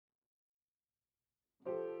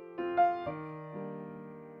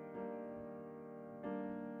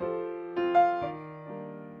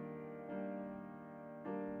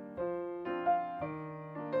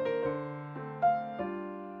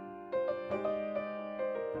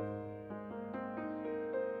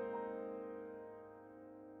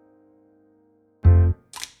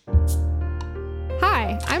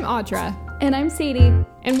I'm Audra. And I'm Sadie.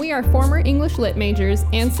 And we are former English lit majors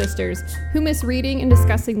and sisters who miss reading and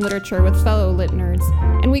discussing literature with fellow lit nerds.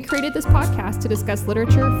 And we created this podcast to discuss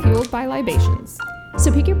literature fueled by libations.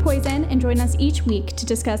 So pick your poison and join us each week to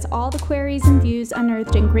discuss all the queries and views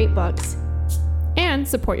unearthed in great books. And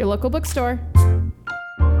support your local bookstore.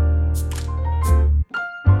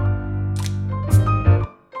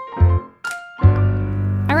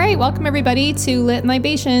 All right, welcome everybody to Lit and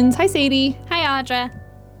Libations. Hi, Sadie. Hi, Audra.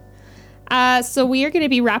 So we are going to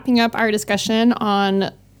be wrapping up our discussion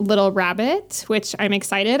on Little Rabbit, which I'm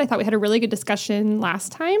excited. I thought we had a really good discussion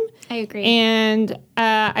last time. I agree. And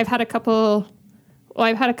I've had a couple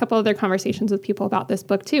other conversations with people about this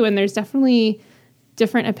book too, and there's definitely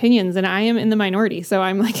different opinions, and I am in the minority, so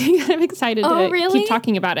I'm like I'm excited to keep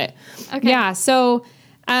talking about it. Okay. Yeah. So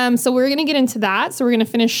we're going to get into that. So we're going to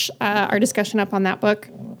finish our discussion up on that book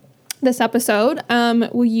this episode.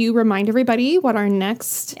 Will you remind everybody what our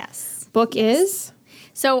next book is?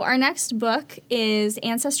 So our next book is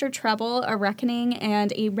Ancestor Trouble, A Reckoning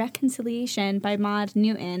and a Reconciliation by Maud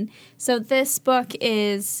Newton. So this book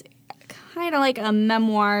is kind of like a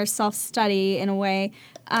memoir, self-study in a way,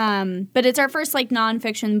 but it's our first like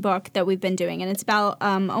nonfiction book that we've been doing, and it's about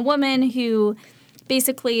a woman who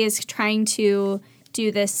basically is trying to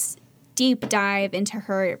do this deep dive into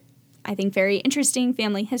her, I think, very interesting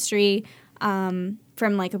family history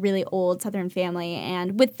from like a really old Southern family.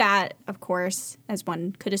 And with that, of course, as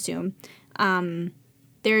one could assume,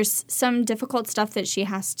 there's some difficult stuff that she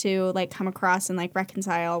has to like come across and like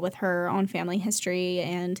reconcile with her own family history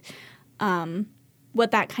and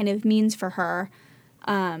what that kind of means for her.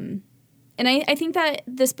 And I think that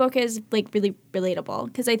this book is like really relatable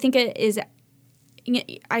because I think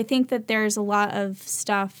that there's a lot of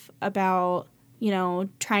stuff about, you know,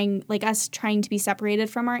 trying to be separated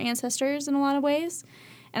from our ancestors in a lot of ways.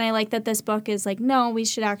 And I like that this book is like, no, we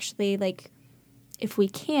should actually, like, if we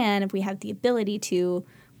have the ability to,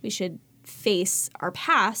 we should face our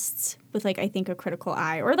pasts with, like, I think a critical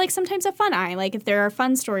eye, or like sometimes a fun eye, like if there are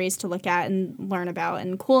fun stories to look at and learn about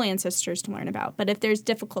and cool ancestors to learn about. But if there's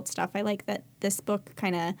difficult stuff, I like that this book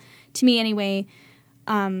kind of, to me anyway,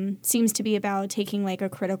 seems to be about taking like a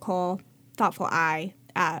critical, thoughtful eye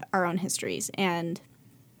at our own histories. And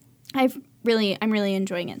I'm really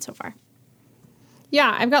enjoying it so far.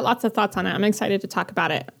 Yeah, I've got lots of thoughts on it. I'm excited to talk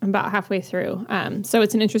about it. I'm about halfway through. So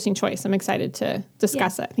it's an interesting choice. I'm excited to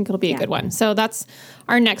discuss it. I think it'll be a good one. So that's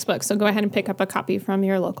our next book. So go ahead and pick up a copy from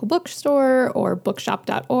your local bookstore or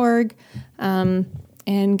bookshop.org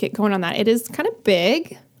and get going on that. It is kind of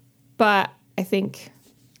big, but I think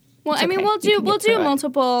we'll do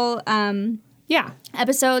multiple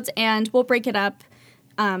episodes, and we'll break it up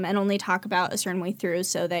and only talk about a certain way through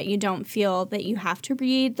so that you don't feel that you have to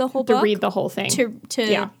read the whole book. To read the whole thing.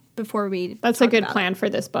 Before we That's a good plan for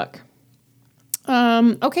this book.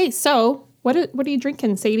 Okay, so what are you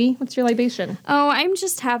drinking, Sadie? What's your libation? Oh, I'm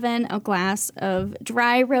just having a glass of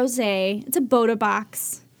dry rosé. It's a Boda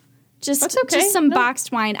Box. Just some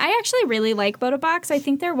boxed wine. I actually really like Boda Box. I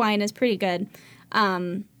think their wine is pretty good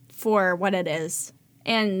for what it is.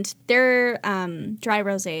 And their dry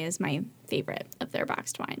rosé is my favorite of their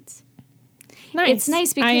boxed wines. Nice. It's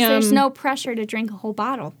nice because there's no pressure to drink a whole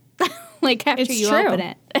bottle like after you open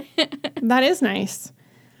it. That is nice.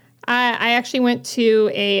 I actually went to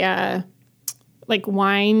a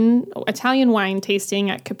Italian wine tasting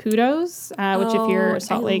at Caputo's, which if you're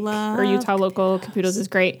Salt Lake or Utah local, Caputo's is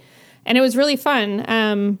great. And it was really fun.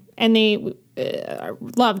 And they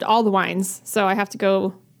loved all the wines. So I have to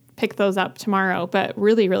go pick those up tomorrow, but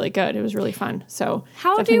really, really good. It was really fun. So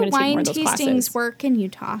how do wine tastings work in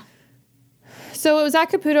Utah? So it was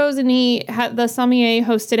at Caputo's, and the sommelier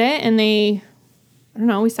hosted it, and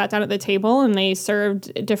we sat down at the table, and they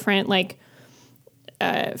served different like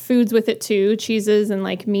foods with it too, cheeses and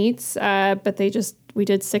like meats. But we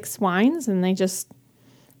did 6 wines, and they just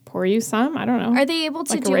pour you some. I don't know. Are they able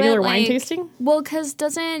to do a regular it wine tasting? Well, because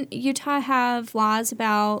doesn't Utah have laws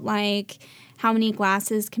about like how many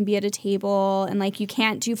glasses can be at a table, and like you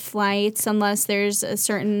can't do flights unless there's a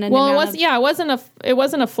certain it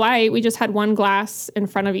wasn't a flight. We just had one glass in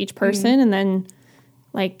front of each person, and then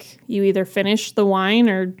like you either finished the wine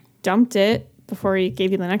or dumped it before he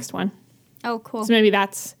gave you the next one. Oh, cool. So maybe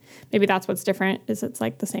that's what's different, is it's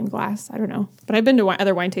like the same glass. I don't know, but I've been to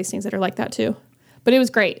other wine tastings that are like that too. But it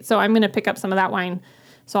was great. So I'm going to pick up some of that wine.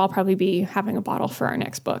 So I'll probably be having a bottle for our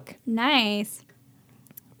next book. Nice.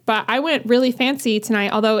 But I went really fancy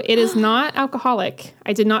tonight, although it is not alcoholic.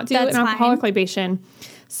 I did not do an alcoholic libation.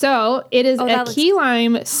 So it is a key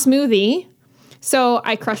lime smoothie. So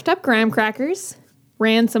I crushed up graham crackers,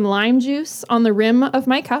 ran some lime juice on the rim of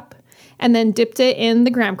my cup, and then dipped it in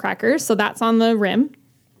the graham crackers. So that's on the rim.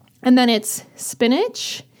 And then it's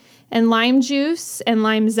spinach and lime juice and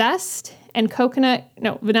lime zest and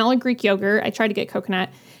vanilla Greek yogurt. I tried to get coconut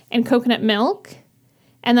and coconut milk,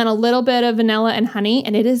 and then a little bit of vanilla and honey,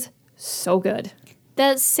 and it is so good.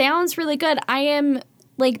 That sounds really good. I am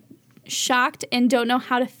like shocked and don't know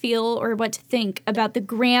how to feel or what to think about the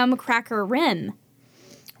graham cracker rim.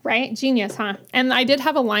 Right? Genius, huh? And I did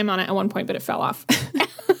have a lime on it at one point, but it fell off.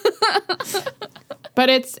 But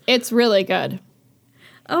it's really good.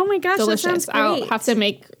 Oh my gosh, delicious. That sounds great. I'll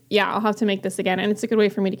have to make this again, and it's a good way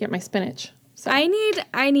for me to get my spinach. So. I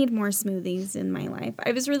need more smoothies in my life.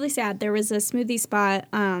 I was really sad. There was a smoothie spot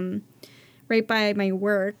right by my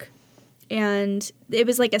work, and it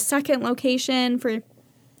was like a second location for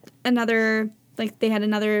another, like they had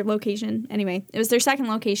another location. Anyway, it was their second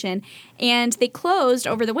location, and they closed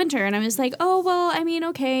over the winter, and I was like, oh, well, I mean,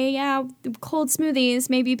 okay, yeah, cold smoothies,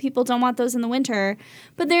 maybe people don't want those in the winter,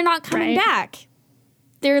 but they're not coming back.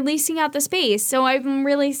 They're leasing out the space, so I'm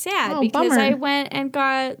really sad because bummer. I went and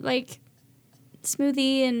got, like,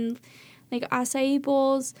 smoothie and, like, acai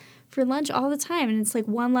bowls for lunch all the time, and it's, like,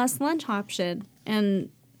 one less lunch option,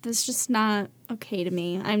 and that's just not okay to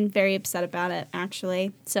me. I'm very upset about it,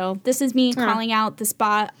 actually. So this is me calling out the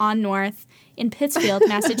spot on North in Pittsfield,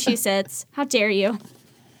 Massachusetts. How dare you?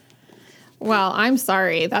 Well, I'm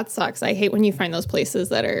sorry. That sucks. I hate when you find those places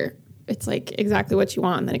that it's, like, exactly what you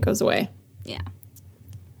want, and then it goes away. Yeah.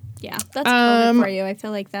 Yeah, that's COVID for you. I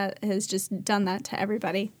feel like that has just done that to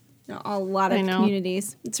everybody. A lot of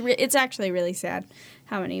communities. It's actually really sad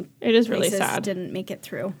how many it is really sad didn't make it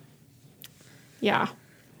through. Yeah.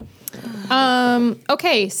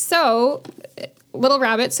 Okay, so Little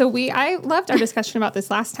Rabbit. So I loved our discussion about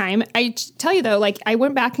this last time. I tell you though, like I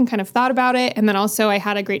went back and kind of thought about it, and then also I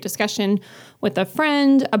had a great discussion with a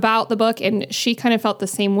friend about the book, and she kind of felt the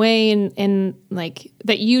same way and like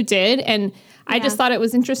that you did, and I just thought it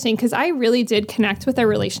was interesting because I really did connect with their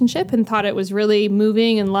relationship and thought it was really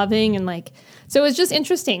moving and loving, and like so it was just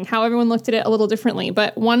interesting how everyone looked at it a little differently.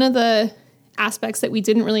 But one of the aspects that we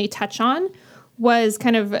didn't really touch on was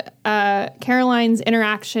kind of Caroline's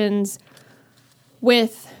interactions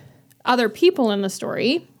with other people in the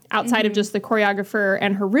story outside of just the choreographer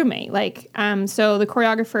and her roommate. Like, so the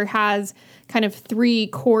choreographer has kind of 3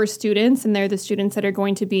 core students, and they're the students that are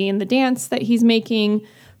going to be in the dance that he's making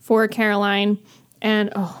for Caroline.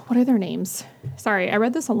 And, what are their names? Sorry, I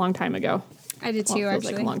read this a long time ago. I did too, it was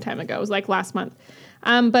actually. like a long time ago. It was like last month.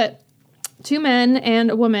 But 2 men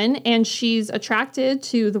and a woman, and she's attracted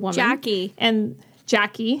to the woman. Jackie. And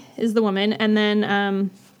Jackie is the woman. And then I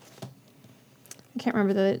can't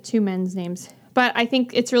remember the 2 men's names. But I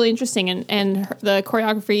think it's really interesting. And the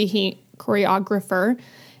choreographer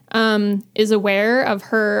is aware of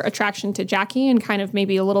her attraction to Jackie and kind of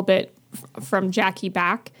maybe a little bit from Jackie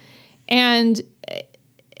back. And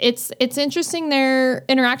it's interesting their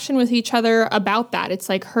interaction with each other about that. It's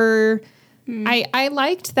like her... I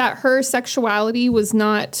liked that her sexuality was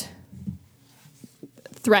not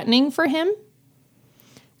threatening for him.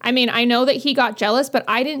 I mean, I know that he got jealous, but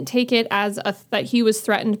I didn't take it as that he was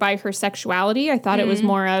threatened by her sexuality. I thought it was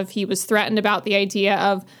more of he was threatened about the idea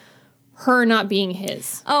of her not being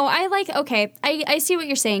his. Oh, I see what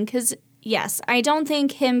you're saying, because, yes, I don't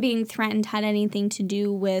think him being threatened had anything to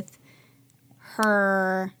do with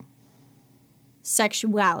her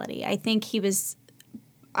sexuality. I think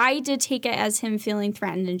I did take it as him feeling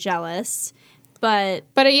threatened and jealous, but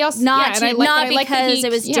he also not because it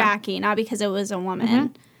was Jackie, not because it was a woman. Mm-hmm.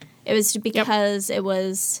 It was because it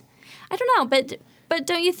was, I don't know, but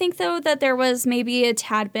don't you think though that there was maybe a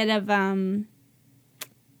tad bit of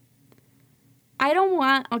I don't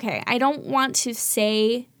want to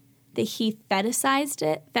say that he fetishized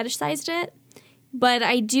it, but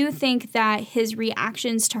I do think that his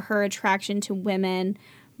reactions to her attraction to women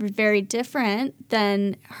were very different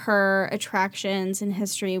than her attractions in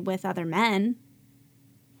history with other men.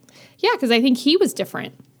 Yeah, because I think he was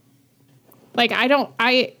different. Like,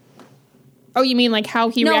 oh, you mean like how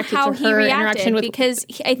he reacted to her interaction with... Because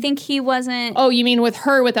I think he wasn't... Oh, you mean with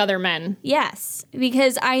her with other men? Yes,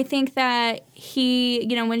 because I think that he,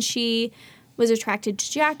 when she was attracted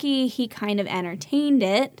to Jackie, he kind of entertained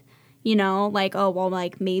it. Like, oh, well,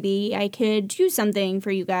 like, maybe I could do something for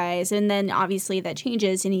you guys. And then, obviously, that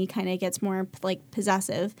changes, and he kind of gets more, like,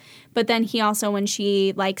 possessive. But then he also, when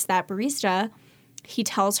she likes that barista, he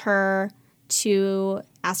tells her to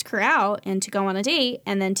ask her out and to go on a date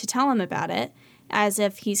and then to tell him about it as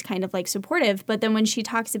if he's kind of, like, supportive. But then when she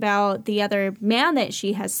talks about the other man that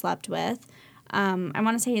she has slept with, I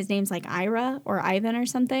want to say his name's like Ira or Ivan or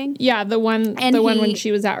something. Yeah, the one when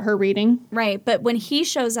she was at her reading. Right, but when he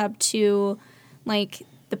shows up to like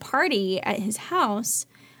the party at his house,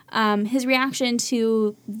 his reaction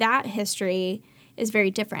to that history is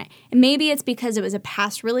very different. And maybe it's because it was a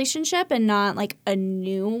past relationship and not like a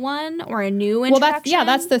new one or a new introduction. Well,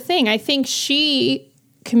 that's the thing. I think she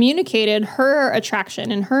communicated her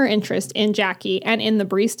attraction and her interest in Jackie and in the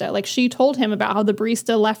barista. Like, she told him about how the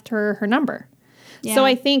barista left her number. Yeah. So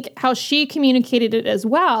I think how she communicated it as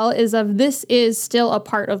well is this is still a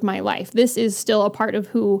part of my life. This is still a part of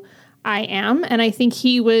who I am. And I think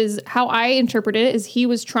how I interpret it is he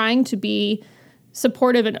was trying to be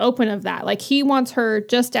supportive and open of that. Like, he wants her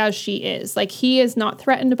just as she is. Like, he is not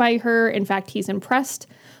threatened by her. In fact, he's impressed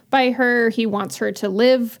by her. He wants her to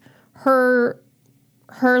live her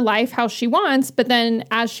life how she wants. But then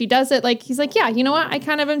as she does it, like, he's like, yeah, you know what? I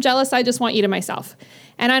kind of am jealous. I just want you to myself.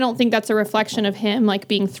 And I don't think that's a reflection of him, like,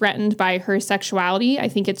 being threatened by her sexuality. I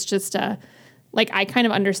think it's just I kind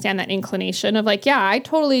of understand that inclination of like, yeah, I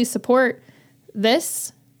totally support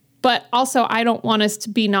this, but also I don't want us to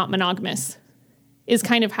be not monogamous, is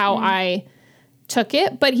kind of how I took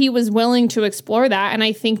it. But he was willing to explore that. And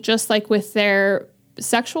I think just like with their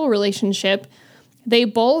sexual relationship, they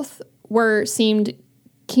both seemed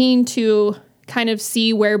keen to kind of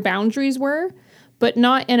see where boundaries were, but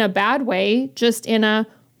not in a bad way, just in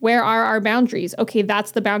where are our boundaries? Okay,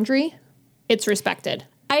 that's the boundary. It's respected.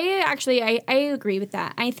 I agree with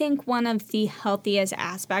that. I think one of the healthiest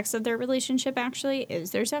aspects of their relationship actually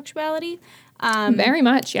is their sexuality. Very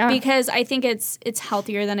much, yeah. Because I think it's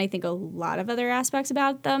healthier than I think a lot of other aspects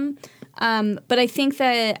about them. But I think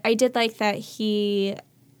that I did like that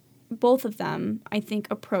both of them, I think,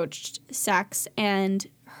 approached sex and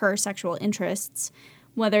her sexual interests,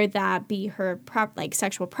 whether that be her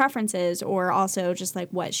sexual preferences or also just like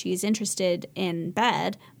what she's interested in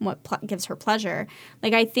bed, what gives her pleasure.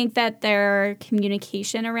 Like, I think that their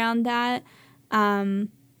communication around that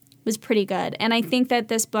was pretty good. And I think that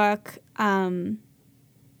this book, I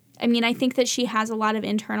think that she has a lot of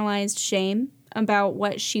internalized shame about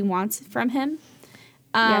what she wants from him.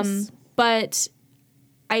 Yes. But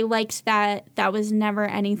I liked that was never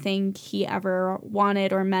anything he ever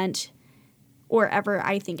wanted or meant or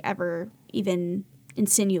ever even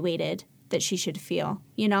insinuated that she should feel,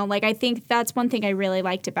 you know? Like, I think that's one thing I really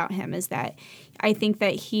liked about him is that I think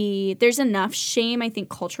that there's enough shame, I think,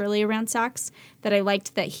 culturally around sex that I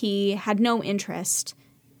liked that he had no interest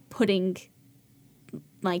putting,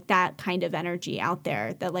 like, that kind of energy out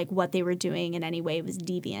there, that, like, what they were doing in any way was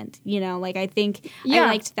deviant, you know? Like, I think I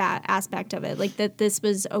liked that aspect of it, like, that this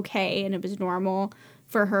was okay and it was normal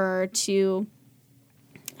for her to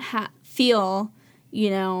feel, you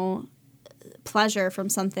know, pleasure from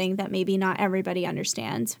something that maybe not everybody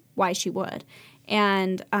understands why she would.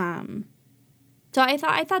 And so I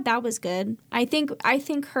thought that was good. I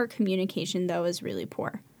think her communication, though, is really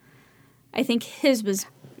poor. I think his was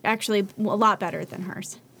actually a lot better than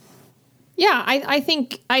hers. Yeah, I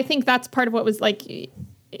think that's part of what was like.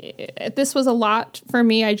 This was a lot for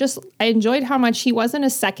me. I enjoyed how much he wasn't a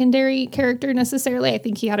secondary character necessarily. I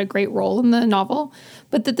think he had a great role in the novel,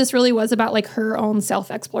 but that this really was about like her own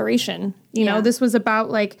self-exploration. You know, this was about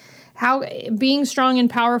like how being strong and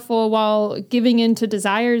powerful while giving in to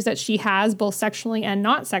desires that she has both sexually and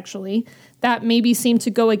not sexually that maybe seem to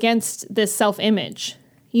go against this self-image.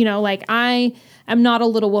 You know, like, I am not a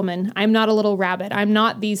little woman. I'm not a little rabbit. I'm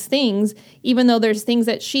not these things, even though there's things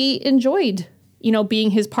that she enjoyed, you know,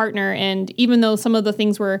 being his partner. And even though some of the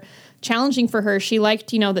things were challenging for her, she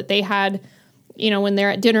liked, you know, that they had, you know, when they're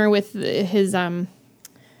at dinner with his, the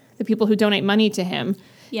people who donate money to him,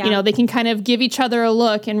 you know, they can kind of give each other a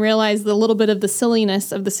look and realize the little bit of the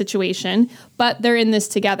silliness of the situation, but they're in this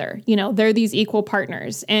together. You know, they're these equal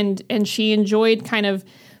partners. And she enjoyed kind of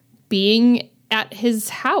being at his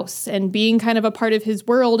house and being kind of a part of his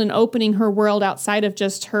world and opening her world outside of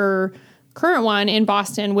just her current one in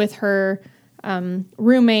Boston with her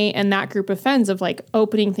roommate and that group of friends, of like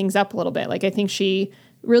opening things up a little bit. Like, I think she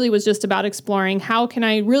really was just about exploring how can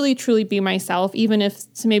I really truly be myself, even if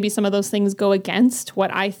maybe some of those things go against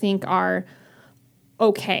what I think are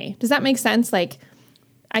okay. Does that make sense? Like,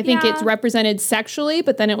 I think it's represented sexually,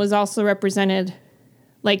 but then it was also represented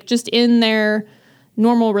like just in their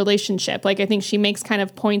normal relationship. Like, I think she makes kind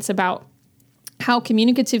of points about how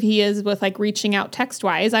communicative he is with like reaching out text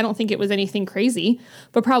wise. I don't think it was anything crazy,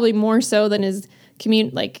 but probably more so than his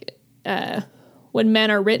when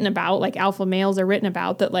men are written about, like alpha males are written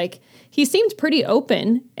about, that like he seemed pretty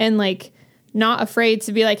open and like not afraid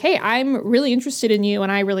to be like, hey, I'm really interested in you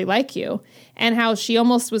and I really like you. And how she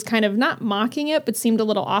almost was kind of not mocking it, but seemed a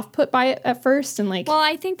little off-put by it at first. And like, well,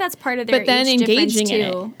 I think that's part of their age difference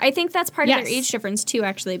too. I think that's part of their age difference too,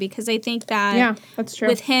 actually, because I think that that's true.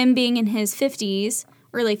 With him being in his 50s,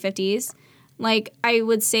 early 50s, like I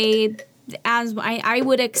would say, as I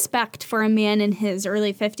would expect for a man in his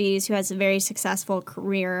early 50s who has a very successful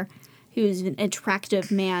career, who's an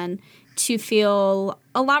attractive man, to feel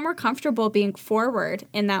a lot more comfortable being forward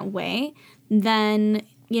in that way than,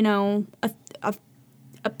 you know,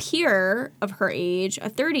 a peer of her age, a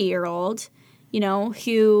 30-year-old, you know,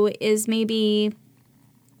 who is maybe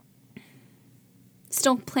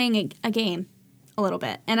still playing a game a little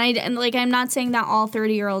bit. And I'm not saying that all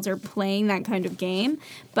 30-year-olds are playing that kind of game,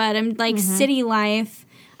 but I'm like city life,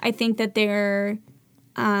 I think that there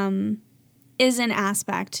is an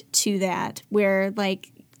aspect to that where,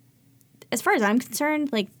 like, as far as I'm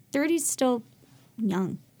concerned, like 30 is still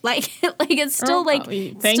young. Like it's still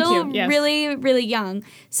really, really young.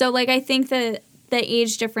 So like I think that the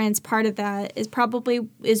age difference part of that is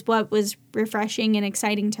what was refreshing and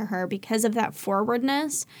exciting to her because of that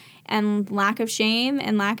forwardness and lack of shame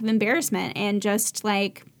and lack of embarrassment and just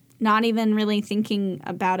like not even really thinking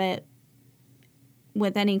about it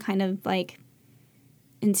with any kind of like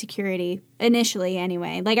insecurity initially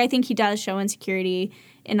anyway. Like I think he does show insecurity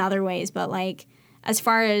in other ways, but like as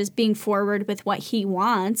far as being forward with what he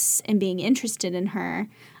wants and being interested in her,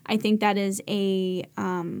 I think that is a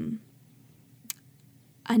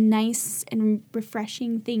nice and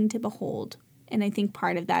refreshing thing to behold. And I think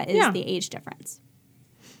part of that is the age difference.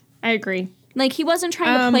 I agree. Like he wasn't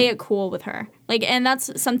trying to play it cool with her. Like, and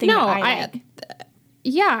that's something that I like.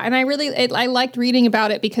 Yeah, and I liked reading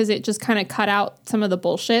about it because it just kind of cut out some of the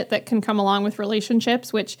bullshit that can come along with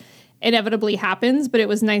relationships, which inevitably happens, but it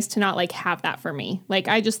was nice to not like have that for me. Like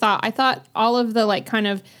I thought all of the like kind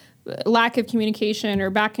of lack of communication or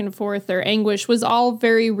back and forth or anguish was all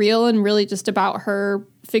very real and really just about her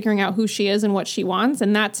figuring out who she is and what she wants.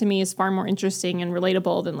 And that to me is far more interesting and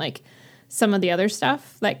relatable than like some of the other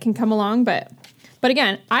stuff that can come along. But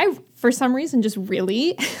again, I, for some reason, just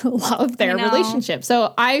really love their relationship.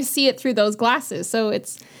 So I see it through those glasses. So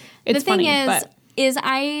it's the thing funny, is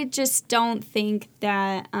I just don't think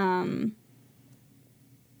that I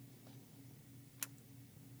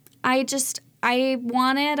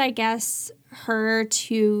wanted, I guess, her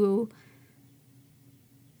to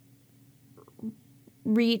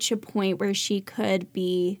reach a point where she could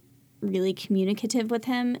be really communicative with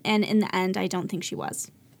him, and in the end I don't think she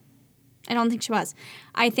was.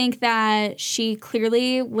 I think that she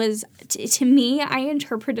clearly was, to me, I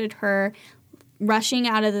interpreted her rushing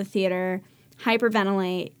out of the theater,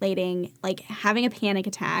 hyperventilating, like having a panic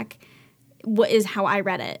attack, is how I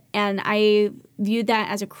read it. And I viewed that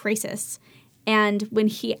as a crisis. And when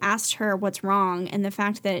he asked her what's wrong and the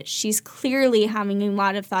fact that she's clearly having a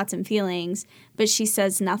lot of thoughts and feelings, but she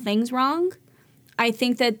says nothing's wrong, I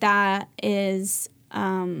think that is,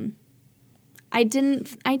 I didn't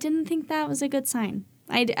think that was a good sign.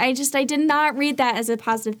 I did not read that as a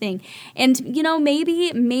positive thing. And, you know,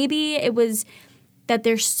 maybe it was that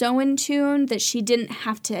they're so in tune that she didn't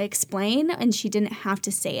have to explain and she didn't have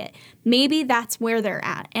to say it. Maybe that's where they're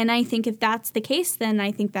at. And I think if that's the case, then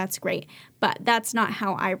I think that's great. But that's not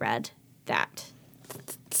how I read that.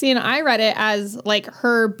 See, and I read it as like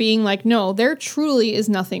her being like, no, there truly is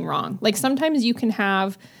nothing wrong. Like sometimes you can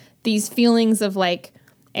have these feelings of like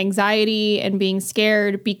anxiety and being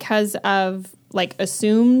scared because of like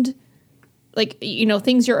assumed, like, you know,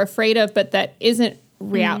 things you're afraid of, but that isn't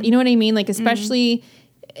real. You know what I mean? Like, especially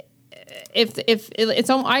if it's,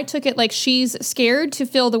 I took it like she's scared to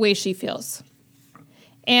feel the way she feels.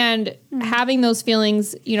 And having those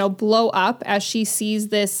feelings, you know, blow up as she sees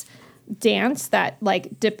this dance that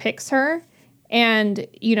like depicts her. And,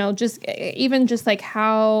 you know, just even just like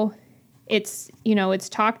how it's, you know, it's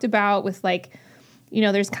talked about with like, you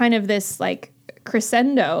know, there's kind of this like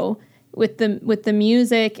crescendo with the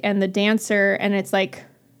music and the dancer. And it's like,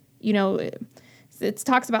 you know, it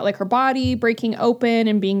talks about like her body breaking open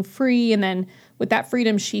and being free. And then with that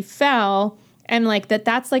freedom, she fell. And like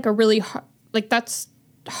that's like a really, like that's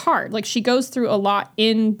hard. Like she goes through a lot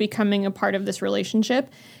in becoming a part of this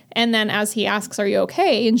relationship. And then as he asks, are you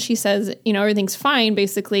okay? And she says, you know, everything's fine.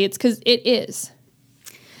 Basically, it's because it is.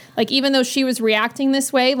 Like, even though she was reacting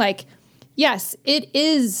this way, like, yes, it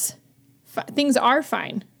is. Things are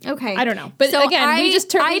fine. Okay. I don't know. But so again, we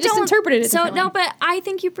just interpreted it differently. No, but I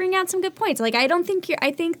think you bring out some good points. Like, I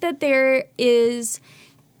think that there is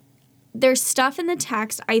there's stuff in the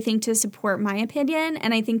text, I think, to support my opinion,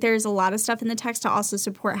 and I think there's a lot of stuff in the text to also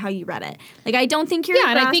support how you read it. Like, I don't think you're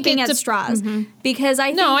grasping at straws, because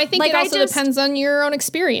I think it also depends on your own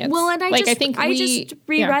experience. Well, and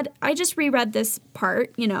I just reread this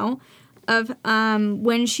part, you know, of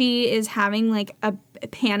when she is having like a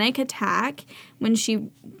panic attack when she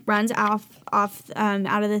runs off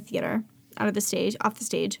out of the theater, off the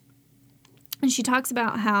stage, and she talks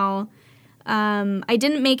about how. I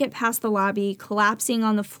didn't make it past the lobby, collapsing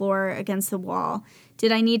on the floor against the wall.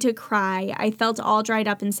 Did I need to cry? I felt all dried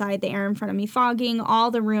up inside, the air in front of me fogging. All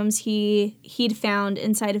the rooms he'd found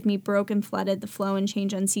inside of me broke and flooded, the flow and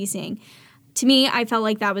change unceasing. To me, I felt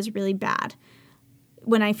like that was really bad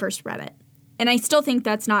when I first read it. And I still think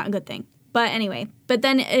that's not a good thing. But anyway, but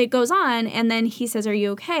then it goes on, and then he says, "Are you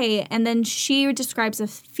okay?" And then she describes a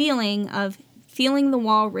feeling of feeling the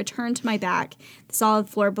wall return to my back, the solid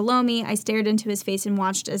floor below me. I stared into his face and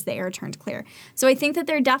watched as the air turned clear. So I think that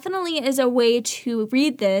there definitely is a way to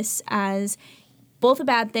read this as both a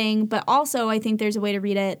bad thing, but also I think there's a way to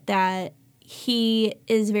read it that he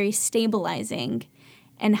is very stabilizing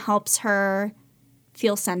and helps her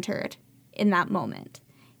feel centered in that moment.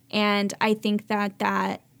 And I think that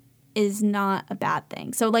that is not a bad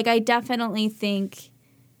thing. So, like, I definitely think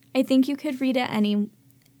you could read it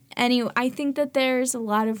I think that there's a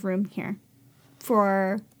lot of room here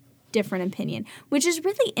for different opinion, which is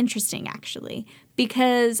really interesting, actually,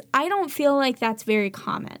 because I don't feel like that's very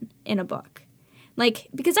common in a book. Like,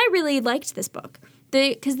 because I really liked this book.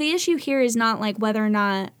 Because the issue here is not, like, whether or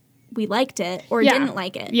not we liked it or didn't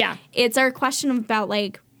like it. Yeah. It's our question about,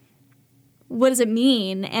 like, what does it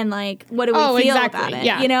mean, and like what do we feel about it?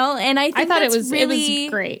 Yeah. You know, and I thought it was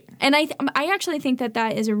great, and I actually think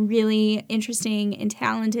that is a really interesting and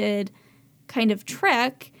talented kind of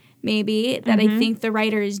trick, maybe that I think the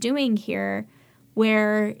writer is doing here,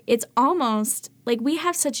 where it's almost like we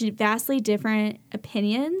have such vastly different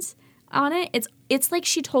opinions on it. It's like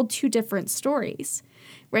she told two different stories.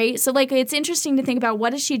 Right? So, like, it's interesting to think about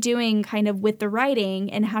what is she doing kind of with the writing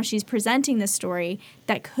and how she's presenting the story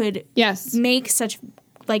that could make such,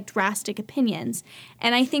 like, drastic opinions.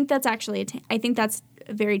 And I think that's actually I think that's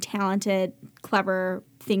a very talented, clever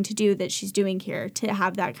thing to do that she's doing here, to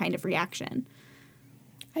have that kind of reaction.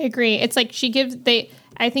 I agree. It's like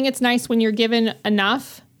I think it's nice when you're given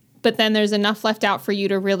enough, but then there's enough left out for you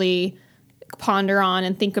to really ponder on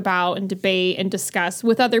and think about and debate and discuss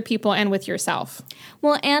with other people and with yourself.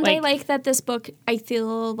 Well, and I like that this book, I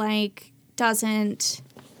feel like, doesn't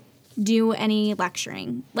do any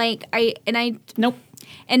lecturing. Nope.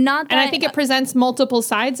 And not that, and I think it presents multiple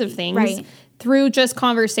sides of things through just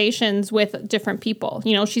conversations with different people.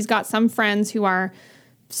 You know, she's got some friends who are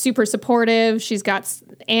super supportive. She's got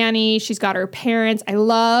Annie. She's got her parents. I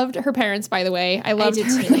loved her parents, by the way. I loved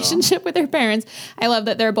her relationship with her parents. I love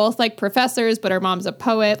that they're both like professors, but her mom's a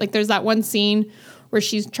poet. Like, there's that one scene where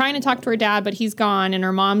she's trying to talk to her dad, but he's gone, and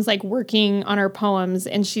her mom's like working on her poems,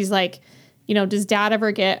 and she's like, you know, does dad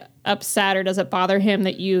ever get upset, or does it bother him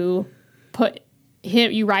that you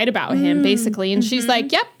write about him, basically? And she's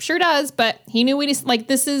like, yep, sure does. But he knew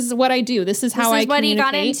this is what I do. This is how I communicate.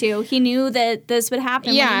 This is what he got into. He knew that this would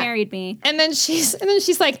happen when he married me. And then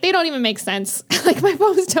she's like, they don't even make sense. Like, my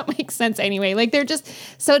poems don't make sense anyway. Like, they're just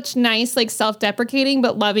such nice, like, self-deprecating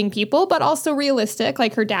but loving people, but also realistic.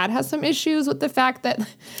 Like, her dad has some issues with the fact that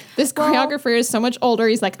this choreographer is so much older.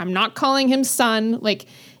 He's like, I'm not calling him son. Like,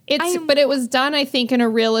 but it was done, I think, in a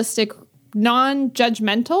realistic,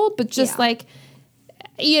 non-judgmental, but just like,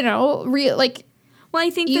 you know, well, I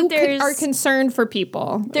think that there's are concerned for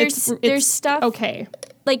people. There's stuff. Okay.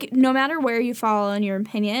 Like, no matter where you fall in your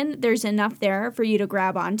opinion, there's enough there for you to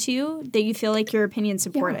grab onto that you feel like your opinion's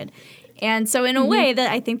supported. Yeah. And so in a way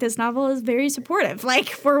that I think this novel is very supportive, like,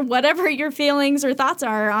 for whatever your feelings or thoughts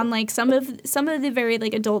are on, like, some of the very,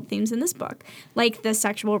 like, adult themes in this book, like the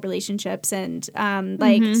sexual relationships and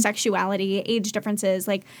sexuality, age differences.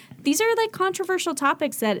 Like, these are, like, controversial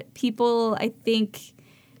topics that people, I think,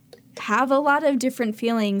 have a lot of different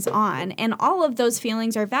feelings on, and all of those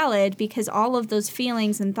feelings are valid, because all of those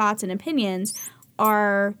feelings and thoughts and opinions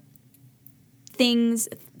are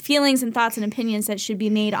feelings and thoughts and opinions that should be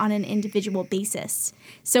made on an individual basis.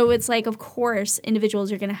 So it's like, of course,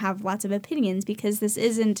 individuals are going to have lots of opinions, because this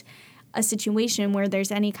isn't a situation where there's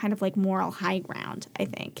any kind of, like, moral high ground, I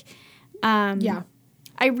think.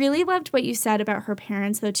 I really loved what you said about her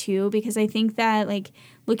parents, though, too, because I think that, like,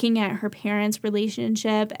 looking at her parents'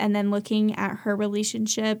 relationship and then looking at her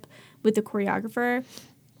relationship with the choreographer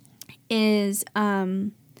is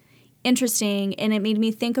interesting, and it made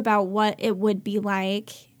me think about what it would be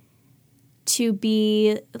like to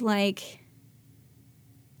be, like,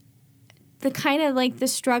 the kind of like the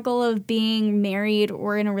struggle of being married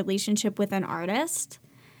or in a relationship with an artist,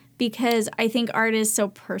 because I think art is so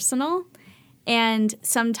personal. And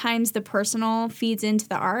sometimes the personal feeds into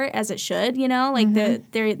the art, as it should, you know, like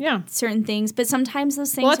there are certain things, but sometimes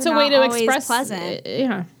those things are not always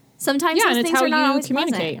pleasant. Sometimes those things are not always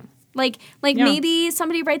pleasant. Like maybe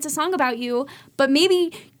somebody writes a song about you, but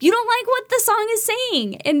maybe you don't like what the song is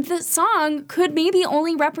saying. And the song could maybe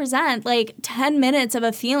only represent like 10 minutes of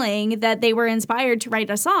a feeling that they were inspired to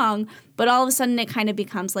write a song, but all of a sudden it kind of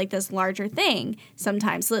becomes like this larger thing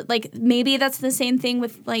sometimes. Like maybe that's the same thing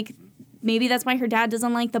with like, maybe that's why her dad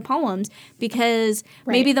doesn't like the poems, because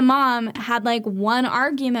maybe the mom had like one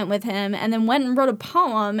argument with him and then went and wrote a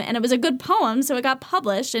poem, and it was a good poem, so it got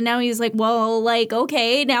published. And now he's like, well, like,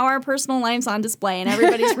 okay, now our personal life's on display and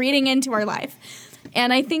everybody's reading into our life.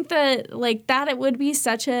 And I think that like that it would be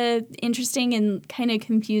such a interesting and kind of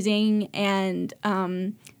confusing and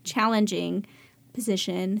challenging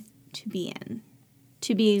position to be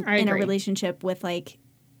in a relationship with like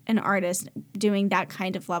an artist doing that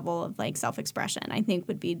kind of level of like self-expression. I think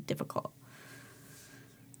would be difficult.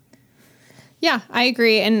 Yeah, I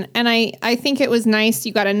agree. And I think it was nice.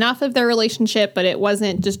 You got enough of their relationship, but it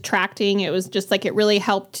wasn't distracting. It was just like it really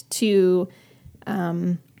helped to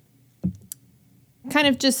kind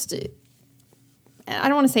of just, I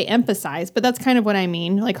don't want to say emphasize, but that's kind of what I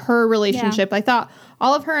mean. Like her relationship. Yeah. I thought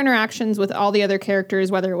all of her interactions with all the other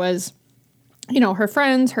characters, whether it was, you know, her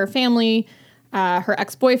friends, her family, her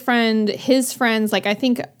ex-boyfriend, his friends, like I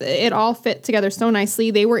think it all fit together so nicely.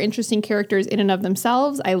 They were interesting characters in and of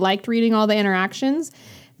themselves. I liked reading all the interactions,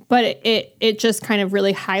 but it just kind of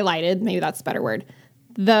really highlighted, maybe that's a better word,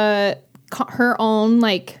 her own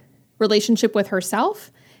like relationship with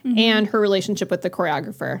herself and her relationship with the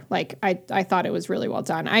choreographer. Like I thought it was really well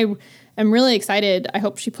done. I am really excited. I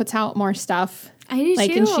hope she puts out more stuff. I do too.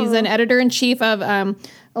 And she's an editor-in-chief of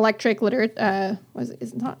Electric Literature. I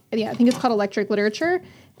think it's called Electric Literature.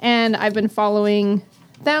 And I've been following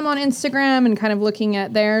them on Instagram and kind of looking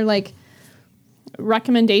at their like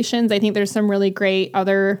recommendations. I think there's some really great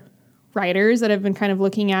other writers that I've been kind of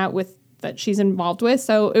looking at with that she's involved with.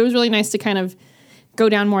 So it was really nice to kind of go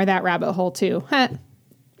down more of that rabbit hole too.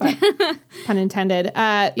 But, pun intended.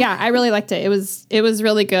 Yeah, I really liked it. It was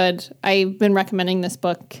really good. I've been recommending this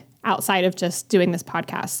book outside of just doing this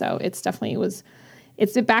podcast. So it's definitely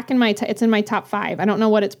it's back in my, it's in my top 5. I don't know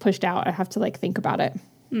what it's pushed out. I have to like think about it.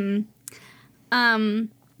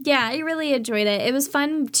 Yeah, I really enjoyed it. It was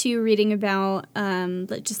fun too reading about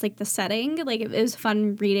just like the setting. Like it was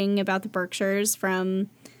fun reading about the Berkshires from,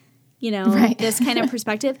 you know, this kind of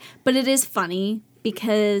perspective. But it is funny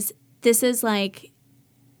because this is like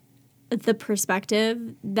the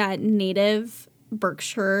perspective that native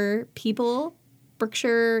Berkshire people,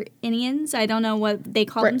 Berkshire Indians, I don't know what they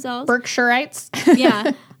call themselves. Berkshirites.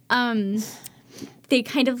 Yeah. They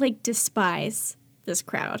kind of like despise this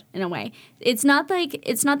crowd in a way. It's not like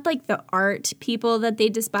the art people that they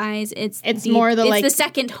despise. It's more the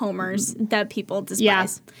second homers that people despise.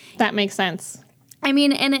 Yeah, that makes sense. I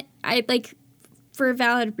mean, and I like for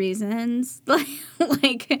valid reasons,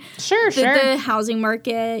 like sure. The housing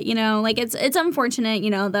market, you know, like it's unfortunate,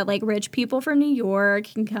 you know, that like rich people from New York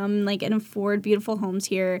can come like and afford beautiful homes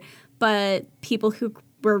here, but people who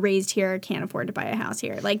were raised here can't afford to buy a house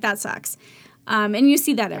here. Like that sucks. And you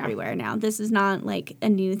see that everywhere now. This is not like a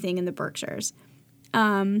new thing in the Berkshires.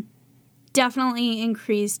 Definitely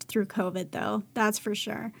increased through COVID though. That's for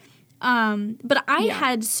sure. But I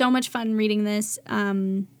had so much fun reading this.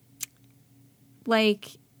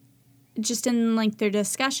 Like just in like their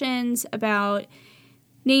discussions about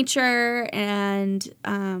nature and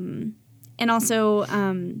also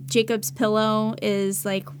Jacob's Pillow is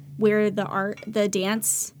like where the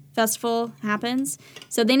dance festival happens.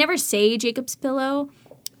 So they never say Jacob's Pillow,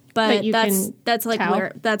 but that's like tell.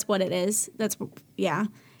 That's what it is.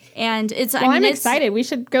 And it's I'm excited. We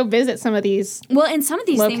should go visit some of these. Well, and some of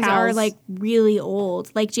these things are like really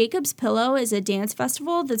old. Like Jacob's Pillow is a dance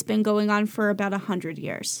festival that's been going on for about 100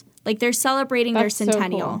 years. Like they're celebrating their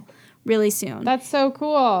centennial really soon. That's so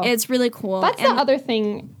cool. It's really cool. That's the other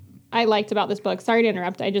thing I liked about this book. Sorry to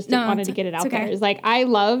interrupt. I just wanted to get it out there. Is like I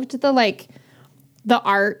loved the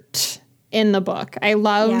art in the book. I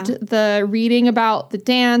loved the reading about the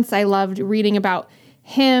dance. I loved reading about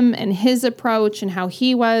him and his approach and how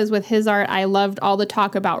he was with his art. I loved all the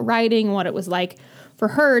talk about writing, what it was like for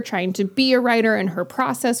her trying to be a writer and her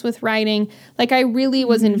process with writing. Like I really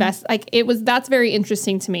was invested. Like that's very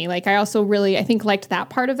interesting to me. Like I also really, I think liked that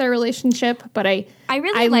part of their relationship, but I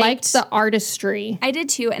liked the artistry. I did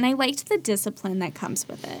too. And I liked the discipline that comes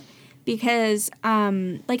with it because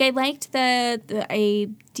like I liked the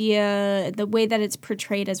idea, the way that it's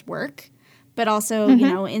portrayed as work, but also you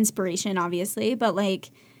know, inspiration obviously, but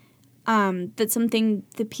like that's something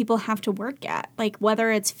that people have to work at, like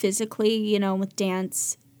whether it's physically, you know, with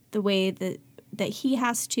dance, the way that he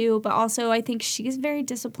has to, but also I think she's a very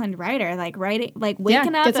disciplined writer, like writing, like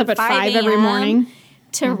waking up at 5 every morning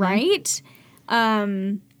to write.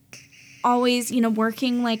 Always, you know,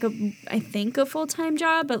 working like I think a full-time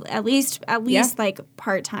job, but at least like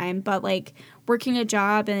part-time, but like working a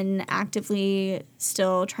job and actively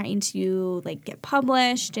still trying to like get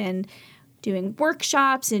published and doing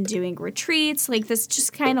workshops and doing retreats, like this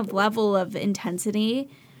just kind of level of intensity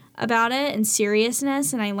about it and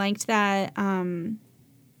seriousness. And I liked that I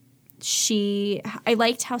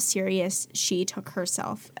liked how serious she took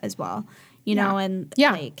herself as well, you know, and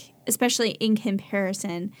like especially in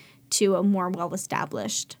comparison to a more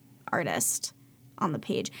well-established artist on the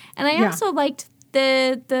page. And I also liked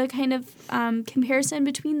the kind of comparison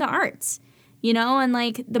between the arts, you know, and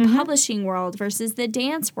like the publishing world versus the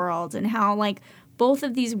dance world, and how like both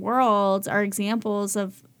of these worlds are examples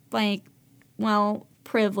of like, well,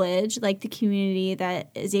 privilege, like the community that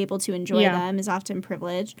is able to enjoy them is often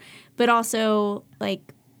privileged, but also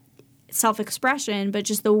like self-expression, but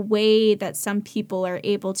just the way that some people are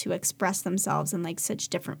able to express themselves in like such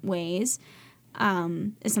different ways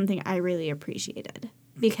is something I really appreciated,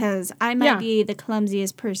 because I might be the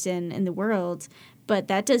clumsiest person in the world, but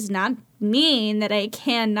that does not mean that I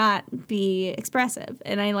cannot be expressive.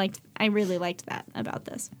 And I really liked that about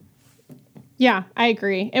this. Yeah, I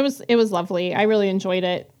agree. It was lovely. I really enjoyed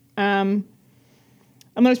it. And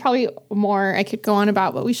there's probably more I could go on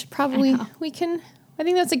about, but we should probably I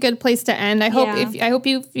think that's a good place to end. I hope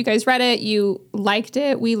if you guys read it, you liked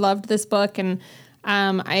it. We loved this book, and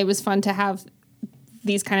it was fun to have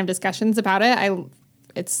these kind of discussions about it.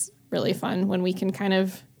 It's really fun when we can kind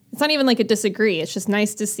of, it's not even like a disagree. It's just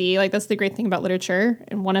nice to see, like, that's the great thing about literature.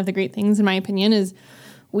 And one of the great things, in my opinion, is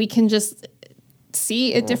we can just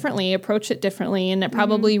see it differently, approach it differently, and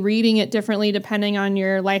probably reading it differently depending on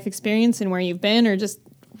your life experience and where you've been, or just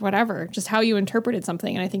whatever, just how you interpreted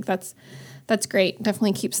something. And I think that's great.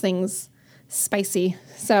 Definitely keeps things spicy.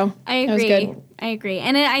 So I agree. That was good. I agree.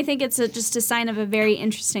 And I think it's just a sign of a very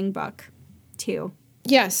interesting book too.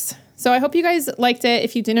 Yes. So I hope you guys liked it.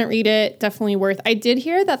 If you didn't read it, definitely worth. I did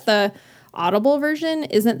hear that the Audible version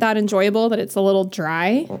isn't that enjoyable, that it's a little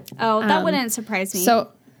dry. Oh, that wouldn't surprise me.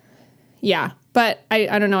 So yeah, but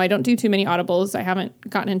I don't know. I don't do too many Audibles. I haven't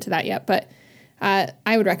gotten into that yet, but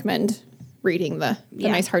I would recommend reading the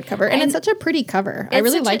nice hardcover. And it's such a pretty cover. I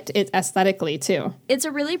really liked it aesthetically too. It's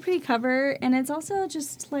a really pretty cover, and it's also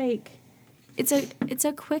just like it's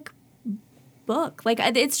a quick book. Like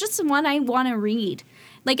it's just one I want to read.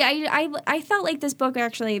 Like I felt like this book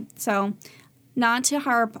actually, so not to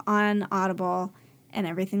harp on Audible and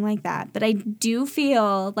everything like that, but I do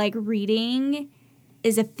feel like reading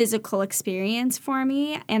is a physical experience for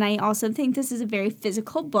me, and I also think this is a very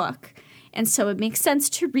physical book. And so it makes sense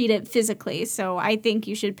to read it physically. So I think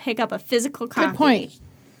you should pick up a physical copy.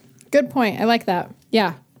 Good point. I like that.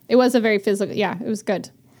 Yeah. It was a very physical. Yeah, it was good.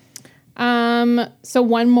 So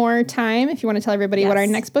one more time, if you want to tell everybody what our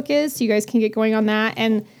next book is, so you guys can get going on that.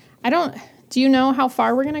 And do you know how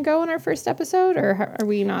far we're going to go in our first episode, or are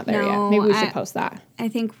we not there yet? Maybe we should post that. I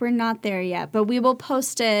think we're not there yet, but we will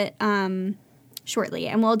post it shortly.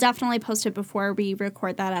 And we'll definitely post it before we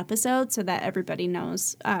record that episode so that everybody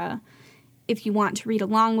knows if you want to read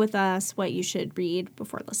along with us, what you should read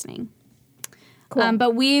before listening. Cool.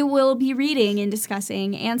 But we will be reading and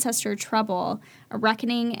discussing Ancestor Trouble, A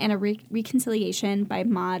Reckoning and a Reconciliation by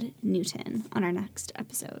Maud Newton on our next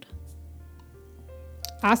episode.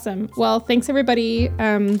 Awesome. Well, thanks, everybody.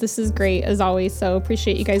 This is great, as always, so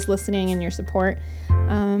appreciate you guys listening and your support.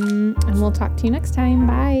 And we'll talk to you next time.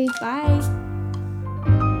 Bye. Bye.